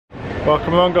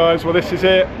Welcome along, guys. Well, this is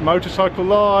it, Motorcycle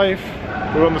Live.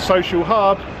 We're on the social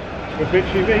hub with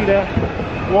Vichy Vida,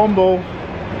 Womble.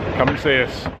 Come and see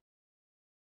us.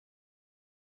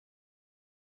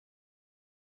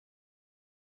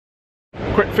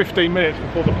 Quick 15 minutes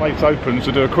before the place opens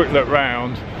to do a quick look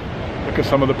round, look at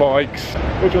some of the bikes.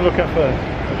 What do you want to look at first?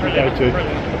 The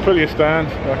Aprilia stand.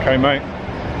 Okay, mate.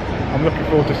 I'm looking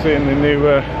forward to seeing the new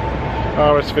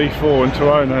RSV4 in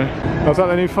Toronto. Oh, is that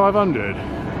the new 500?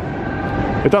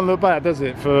 It doesn't look bad, does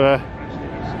it, for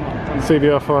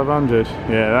CBR 500?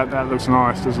 Yeah, that looks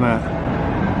nice, doesn't it?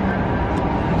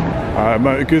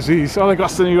 Motor Guzzies. I think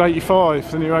that's the new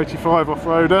 85, the new 85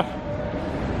 off-roader.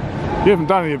 You haven't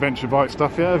done any adventure bike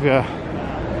stuff yet, have you?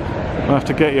 I'll have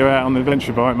to get you out on the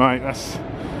adventure bike, mate. That's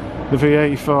the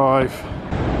V85.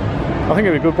 I think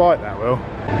it'll be a good bike, that will.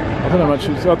 I don't know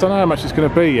how much it's going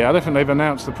to be yet. I don't think they've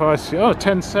announced the price yet. Oh,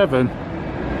 10.7.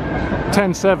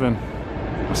 10.7.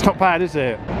 It's not bad, is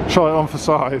it? Try it on for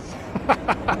size.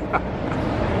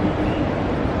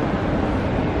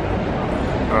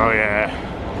 Oh yeah.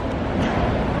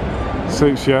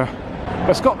 Suits you.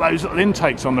 It's got those little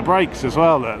intakes on the brakes as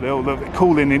well,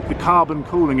 the carbon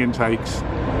cooling intakes.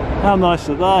 How nice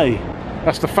are they?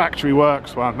 That's the factory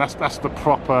works one. That's the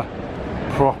proper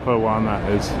one, that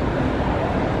is.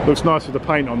 Looks nice with the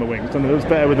paint on the wings, doesn't it? It looks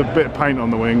better with a bit of paint on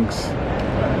the wings.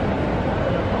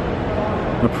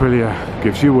 Aprilia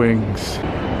gives you wings.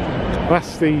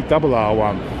 That's the RR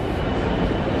one.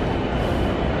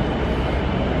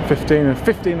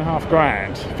 15.5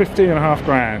 grand. 15.5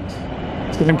 grand.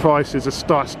 Sitting price is a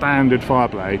standard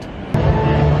Fireblade.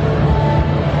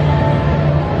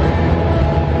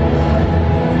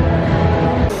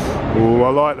 Oh, I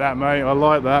like that, mate. I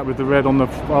like that with the red on the.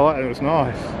 I like it. It was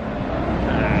nice.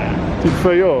 Do you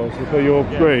prefer yours? Do you prefer your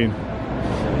green?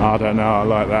 I don't know. I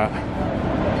like that.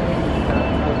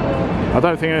 I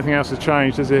don't think anything else has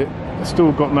changed, has it? It's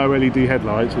still got no LED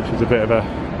headlights, which is a bit of a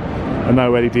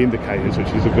no LED indicators,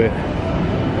 which is a bit.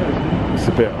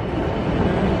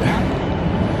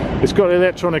 It's got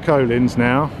electronic O-lins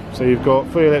now, so you've got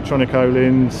 3 electronic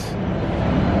O-lins.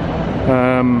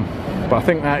 But I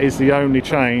think that is the only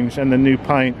change, and the new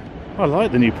paint. I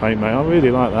like the new paint, mate. I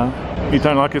really like that. You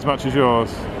don't like it as much as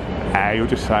yours? Ah, you're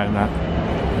just saying that.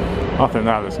 I think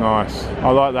that looks nice. I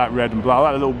like that red and black. I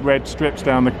like the little red strips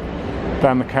down the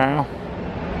cowl.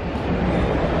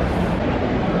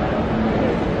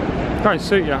 Don't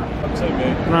suit you. Don't suit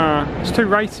me. No, it's too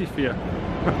racy for you.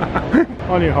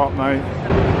 On your hot, mate.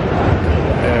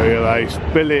 Area lace,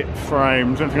 billet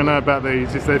frames. One thing I know about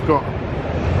these is they've got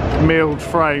milled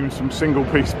frames from single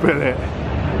piece billet,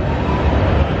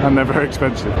 and they're very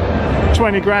expensive.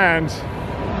 20 grand,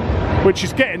 which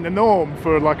is getting the norm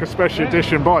for like a special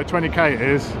edition bike. 20k it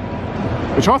is,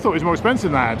 which I thought was more expensive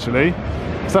than that, actually.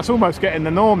 So that's almost getting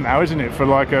the norm now, isn't it, for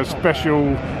like a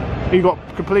special. You got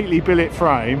completely billet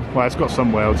frame. Well, it's got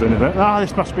some welds in it. Ah,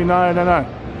 this must be no.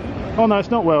 Oh no, it's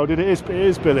not welded. It is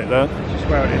billet there. It's just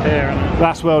welded there, isn't it?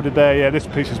 That's welded there. Yeah, this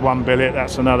piece is one billet.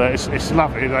 That's another. It's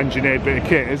lovely, engineered bit of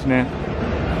kit, isn't it?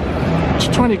 It's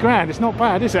 20 grand. It's not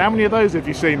bad, is it? How many of those have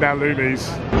you seen down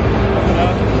Lumi's?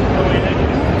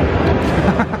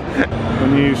 The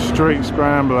new Street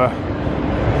Scrambler.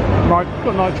 Got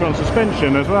nitron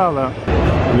suspension as well.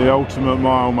 The ultimate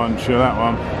mile muncher. That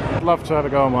one. I'd love to have a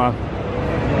go on one.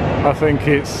 I think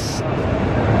it's.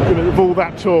 With all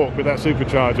that torque with that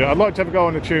supercharger, I'd like to have a go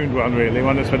on a tuned one, really,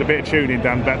 one that's had a bit of tuning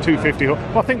done, about 250. Well,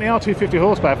 I think they are 250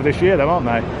 horsepower for this year, though, aren't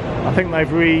they? I think they've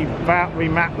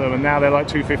remapped them, and now they're like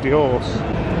 250 horse.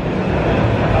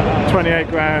 28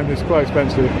 grand is quite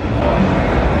expensive.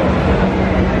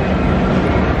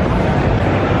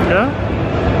 Yeah.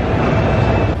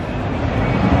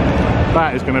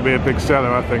 That is going to be a big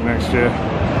seller, I think, next year.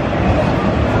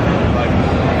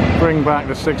 Bring back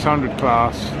the 600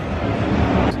 class.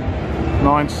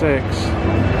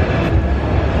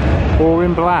 9.6 or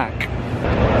in black.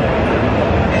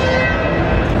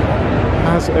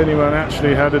 Has anyone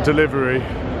actually had a delivery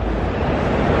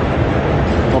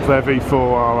of their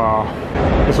V4RR?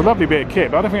 It's a lovely bit of kit,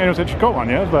 but I don't think anyone's actually got one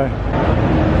yet, have they?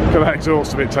 Look at that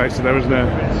exhaust, a bit tasty there, isn't it?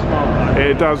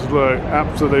 It does look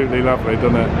absolutely lovely,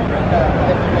 doesn't it?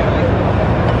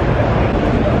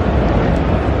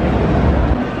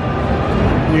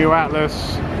 New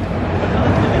Atlas.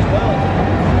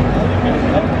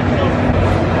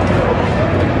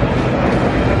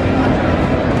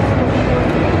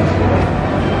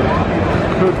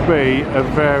 Could be a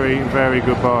very, very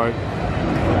good bike.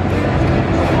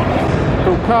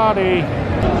 Ducati.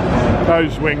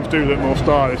 Those wings do look more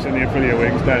stylish than the Aprilia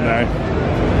wings, don't they?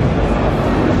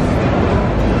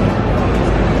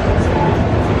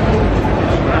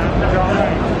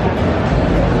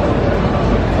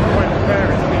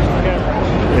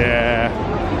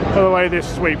 way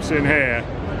this sweeps in here.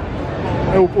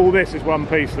 All this is one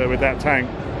piece though with that tank.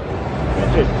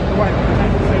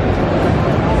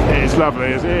 It is lovely,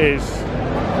 it is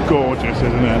gorgeous,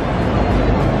 isn't it?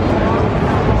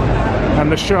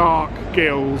 And the shark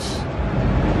gills.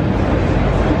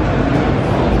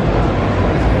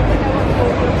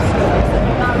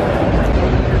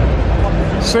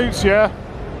 Suits you.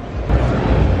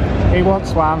 He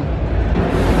wants one.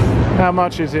 How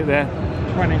much is it there?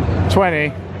 20.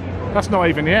 20. That's not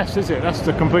even the S, is it? That's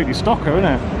the completely stocker, isn't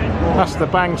it? That's the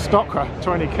bang stocker.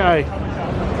 20k.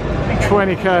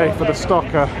 20k for the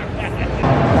stocker.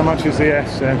 How much is the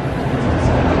S then?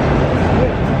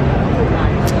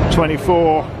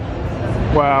 24.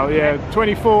 Well, yeah,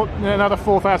 24. Another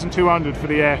 4,200 for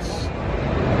the S.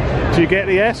 Do you get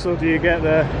the S or do you get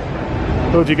the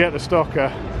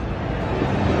stocker?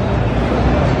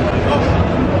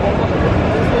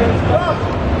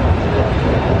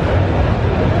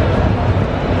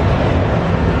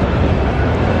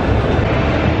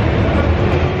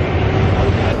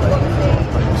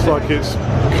 Looks like it's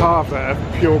carved out of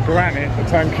pure granite, the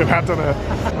tank of that, doesn't it?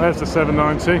 There's the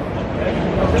 790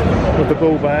 with the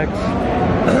ball bags.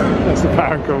 That's the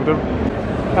Paracord.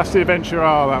 That's the Adventure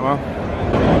R, that one.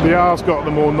 The R's got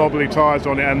the more knobbly tyres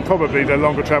on it and probably the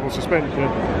longer travel suspension.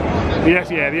 The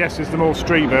S, yeah, the S is the more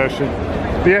street version.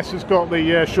 The S has got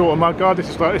the shorter mudguard. This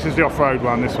is the off-road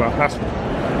one. This one. That's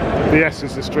the S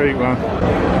is the street one.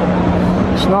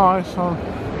 It's nice. I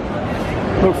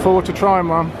look forward to trying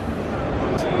one.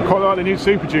 I quite like the new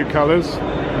Super Duke colours.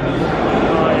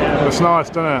 It's nice,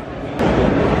 doesn't it?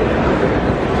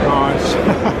 Nice.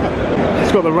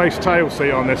 It's got the race tail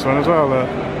seat on this one as well.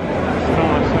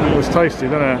 It was tasty,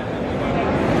 doesn't it?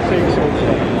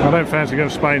 I don't fancy going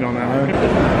to Spain on that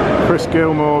though. Chris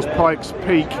Gilmore's Pikes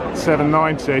Peak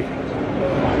 790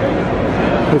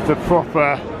 with the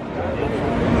proper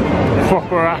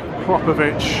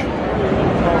Akrapovic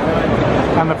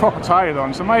and the proper tail on.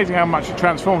 It's amazing how much it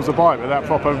transforms the bike with that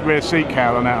proper rear seat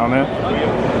cowl and that on it.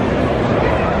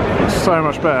 It's so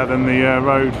much better than the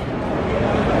road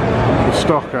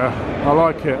stocker. I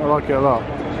like it a lot.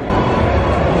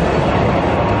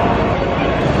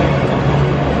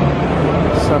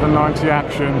 .790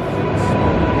 action.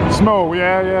 Small,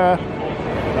 yeah.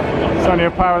 It's only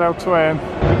a parallel twin.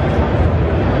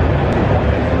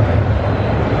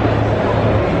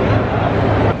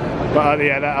 But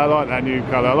yeah, I like that new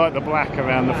colour. I like the black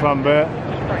around the front bit.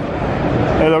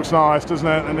 It looks nice, doesn't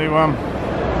it, the new one?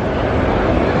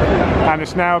 And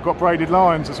it's now got braided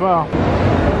lines as well.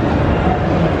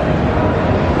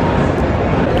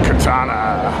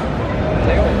 Katana.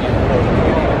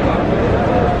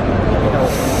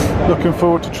 Looking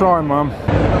forward to trying one.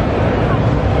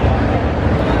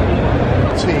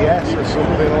 TS or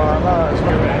something like that.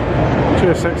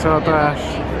 GSXR Dash.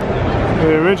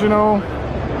 The original.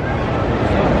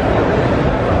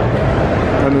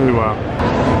 A new one.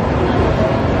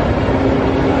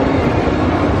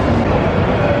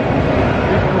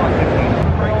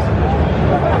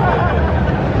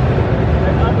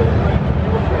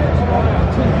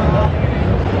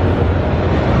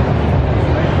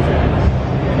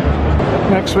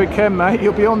 Next weekend, mate,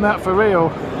 you'll be on that for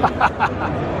real.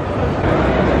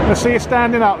 Let's see you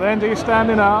standing up then. Do you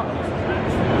standing up?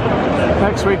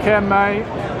 Next weekend, mate.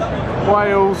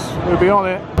 Wales, we'll be on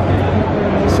it.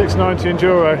 690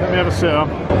 Enduro. Let me have a sit on.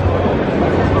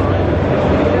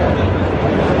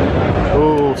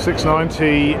 Oh,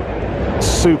 690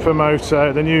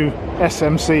 Supermoto, the new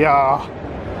SMCR.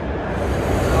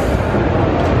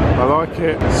 I like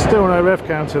it. Still no rev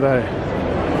count today.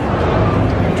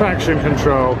 Traction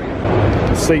control.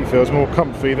 The seat feels more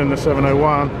comfy than the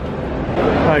 701.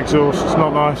 That exhaust, it's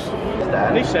not nice.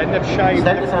 This end they've shaved,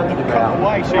 they've cut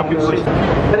away so you can see.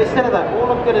 But instead of that,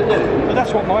 all I'm going to do... But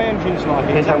that's what my engine's like.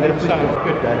 Is I'm going to push it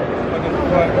good then.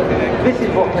 This is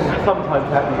what can sometimes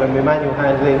happen when we're manual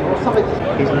handling or something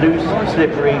is loose,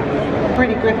 slippery,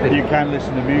 pretty grippy. You can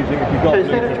listen to music if you've got. So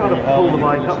instead of trying to pull the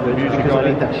bike upwards because I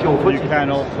need that short foot. You can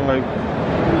also make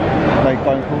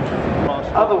phone calls.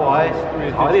 Otherwise,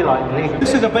 highly likely.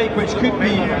 This is a bike which could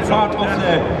be part of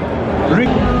the rig.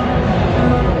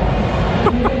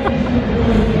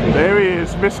 There he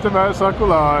is, Mr. Motorcycle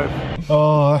Live.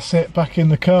 Oh, that's it, back in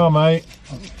the car, mate.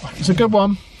 It's a good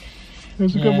one. It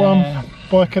was a good one.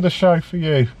 Bike of the show for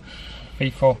you.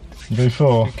 V4.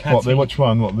 V4? What, which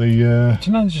one? What, the... Do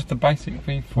you know just the basic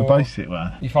V4? The basic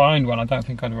one? If I owned one, I don't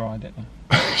think I'd ride it.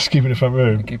 Just keep it in the front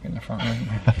room? Keep it in the front room.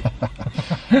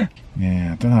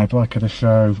 Yeah, I don't know, bike of the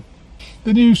show.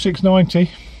 The new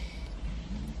 690.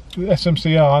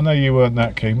 SMCR, I know you weren't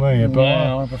that keen, were you? But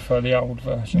yeah, I prefer the old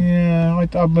version. yeah,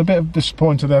 I'm a bit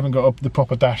disappointed they haven't got the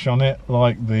proper dash on it,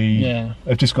 like the. Yeah.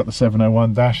 They've just got the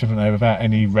 701 dash, haven't they, without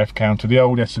any rev counter. The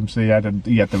old SMC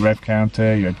had the rev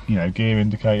counter, you had, gear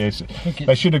indicators.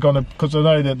 They should have gone, because I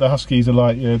know that the Huskies are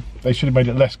like, they should have made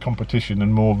it less competition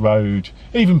and more road.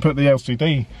 Even put the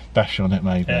LCD dash on it,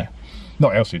 maybe. Yeah.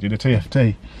 Not LCD, the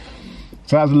TFT.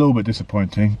 So that was a little bit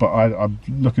disappointing, but I'm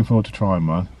looking forward to trying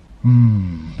one.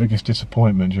 Biggest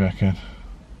disappointment, do you reckon?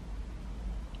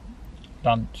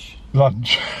 Lunch.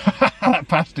 That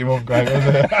pasty wasn't great, was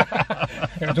it?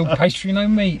 It was all pastry, no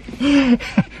meat.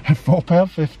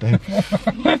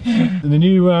 £4.50. The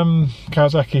new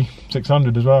Kawasaki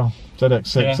 600 as well.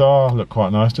 ZX6R looked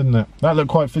quite nice, didn't it? That looked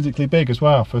quite physically big as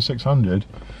well for 600.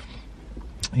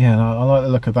 Yeah, I like the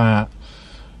look of that.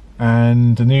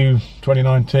 And the new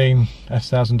 2019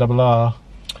 S1000RR.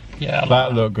 Yeah,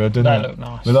 that looked good, didn't it? That looked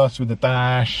nice. With us with the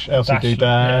dash, LCD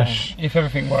dash. Yeah. If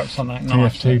everything works on that,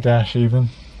 TFT dash even.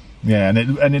 Yeah, and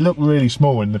it looked really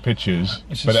small in the pictures,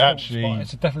 but it actually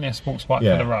it's definitely a sports bike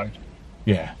for the road.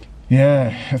 Yeah,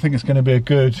 I think it's going to be a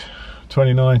good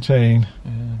 2019.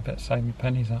 Yeah, better save your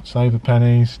pennies up. Save the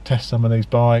pennies, test some of these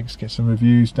bikes, get some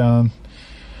reviews done.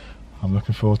 I'm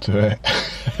looking forward to it.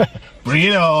 Bring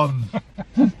it on!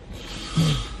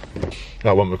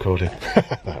 That wasn't recorded.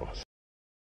 That was.